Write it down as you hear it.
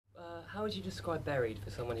How would you describe Buried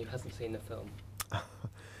for someone who hasn't seen the film?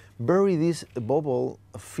 Buried is, above all,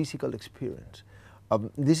 a physical experience.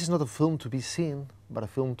 This is not a film to be seen, but a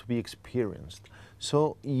film to be experienced.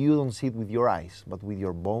 So you don't see it with your eyes, but with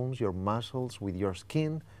your bones, your muscles, with your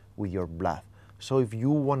skin, with your blood. So if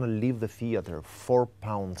you want to leave the theater 4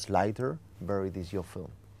 pounds lighter, Buried is your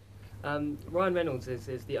film. Ryan Reynolds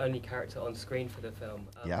is the only character on screen for the film.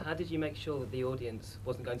 Yeah. How did you make sure that the audience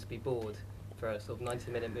wasn't going to be bored for a sort of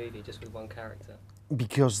 90-minute movie just with one character?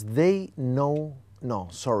 Because they know, no,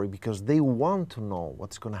 sorry, because they want to know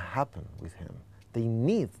what's going to happen with him. They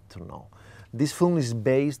need to know. This film is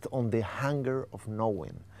based on the hunger of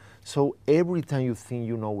knowing. So every time you think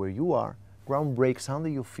you know where you are, ground breaks under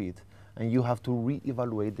your feet and you have to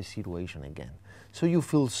re-evaluate the situation again. So you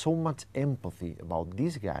feel so much empathy about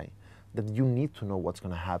this guy that you need to know what's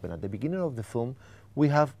going to happen. At the beginning of the film, we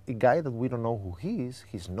have a guy that we don't know who he is.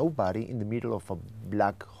 He's nobody in the middle of a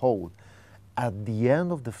black hole. At the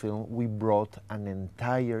end of the film, we brought an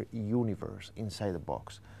entire universe inside the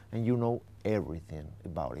box, and you know everything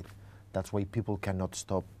about it. That's why people cannot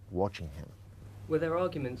stop watching him. Were there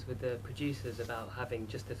arguments with the producers about having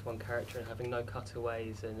just this one character and having no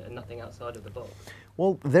cutaways and nothing outside of the box?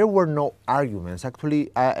 Well, there were no arguments. Actually,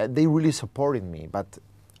 they really supported me, but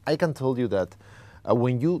I can tell you that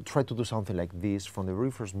when you try to do something like this, from the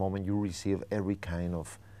very first moment, you receive every kind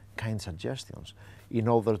suggestions in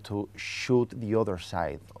order to shoot the other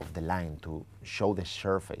side of the line, to show the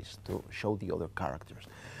surface, to show the other characters.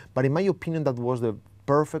 But in my opinion, that was the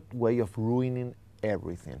perfect way of ruining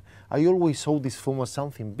everything. I always saw this film as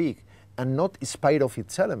something big, and not in spite of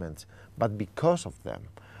its elements, but because of them.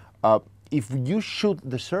 If you shoot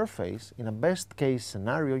the surface, in a best case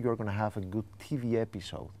scenario, you're going to have a good TV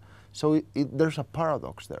episode. So there's a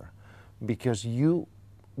paradox there, because you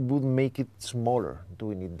would make it smaller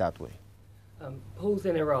doing it that way. Paul's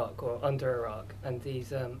in Iraq, or under Iraq, and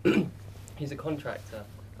he's, he's a contractor.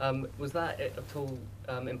 Was that at all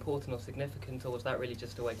important or significant, or was that really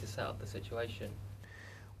just a way to set up the situation?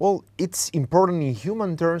 Well, it's important in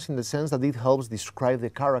human terms in the sense that it helps describe the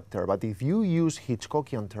character, but if you use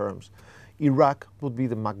Hitchcockian terms, Iraq would be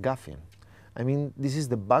the MacGuffin. I mean, this is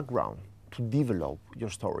the background to develop your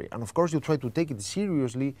story. And of course, you try to take it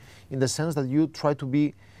seriously in the sense that you try to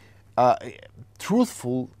be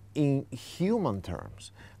truthful in human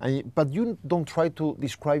terms. But you don't try to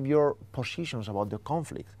describe your positions about the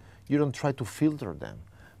conflict. You don't try to filter them,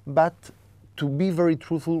 but to be very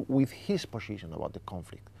truthful with his position about the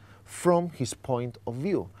conflict, from his point of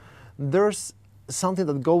view. There's something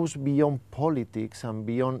that goes beyond politics and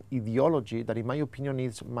beyond ideology that, in my opinion,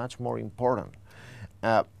 is much more important.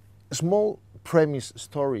 Small premise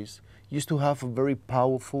stories used to have a very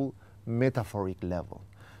powerful metaphoric level.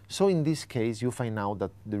 So in this case, you find out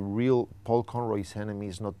that the real Paul Conroy's enemy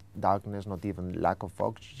is not darkness, not even lack of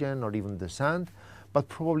oxygen, not even the sun, but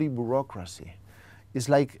probably bureaucracy. It's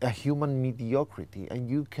like a human mediocrity, and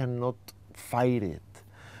you cannot fight it.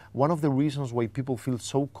 One of the reasons why people feel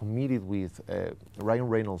so committed with Ryan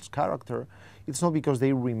Reynolds' character, it's not because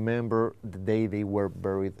they remember the day they were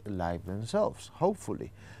buried alive themselves,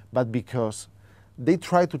 hopefully, but because they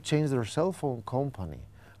try to change their cell phone company,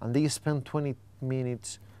 and they spend 20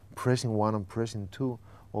 minutes pressing 1 and pressing 2,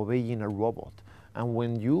 obeying a robot. And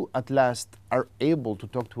when you at last are able to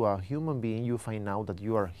talk to a human being, you find out that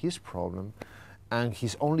you are his problem, and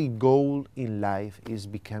his only goal in life is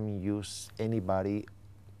becoming anybody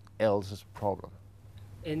else's problem.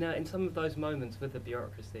 In some of those moments with the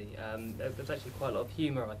bureaucracy, there's actually quite a lot of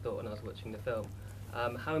humour, I thought, when I was watching the film.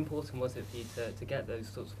 How important was it for you to get those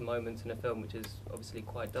sorts of moments in a film, which is obviously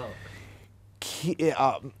quite dark?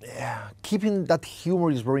 Keeping that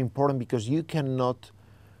humor is very important, because you cannot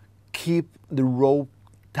keep the rope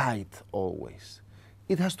tight always.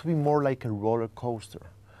 It has to be more like a roller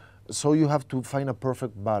coaster. So you have to find a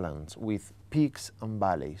perfect balance with peaks and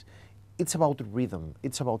valleys. It's about rhythm,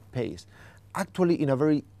 it's about pace. Actually, in a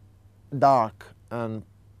very dark and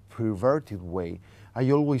perverted way,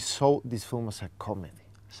 I always saw this film as a comedy,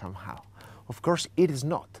 somehow. Of course, it is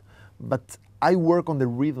not, but I work on the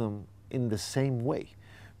rhythm in the same way,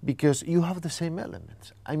 because you have the same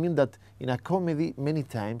elements. I mean that in a comedy, many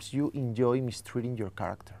times you enjoy mistreating your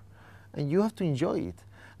character, and you have to enjoy it.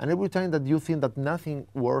 And every time that you think that nothing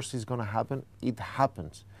worse is going to happen, it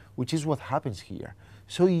happens, which is what happens here.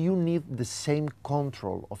 So you need the same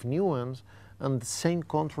control of nuance and the same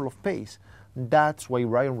control of pace. That's why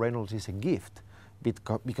Ryan Reynolds is a gift,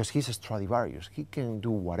 because he's a Stradivarius. He can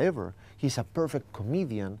do whatever. He's a perfect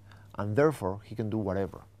comedian, and therefore he can do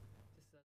whatever.